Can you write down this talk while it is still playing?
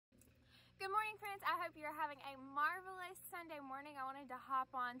Good morning, friends. I hope you're having a marvelous Sunday morning. I wanted to hop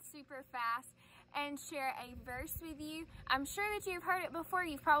on super fast and share a verse with you. I'm sure that you've heard it before.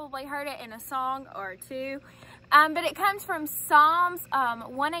 You've probably heard it in a song or two, but it comes from Psalms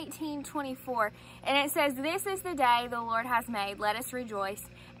 118:24, and it says, "This is the day the Lord has made. Let us rejoice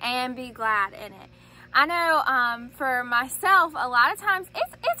and be glad in it." I know for myself, a lot of times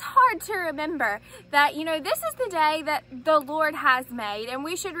it's hard to remember that, this is the day that the Lord has made and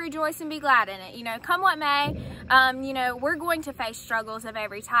we should rejoice and be glad in it. Come what may, we're going to face struggles of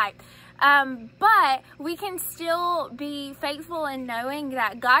every type. But we can still be faithful in knowing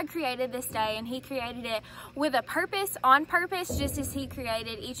that God created this day and He created it with a purpose, on purpose, just as He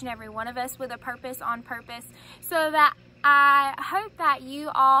created each and every one of us with a purpose, on purpose, so that I hope that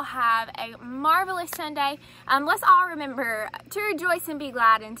you all have a marvelous Sunday. Let's all remember to rejoice and be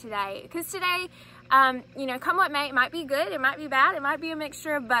glad in today, because today, come what may, it might be good, it might be bad, it might be a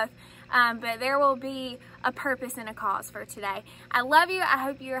mixture of both, but there will be a purpose and a cause for today. I love you. I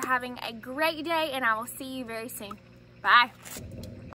hope you're having a great day, and I will see you very soon. Bye.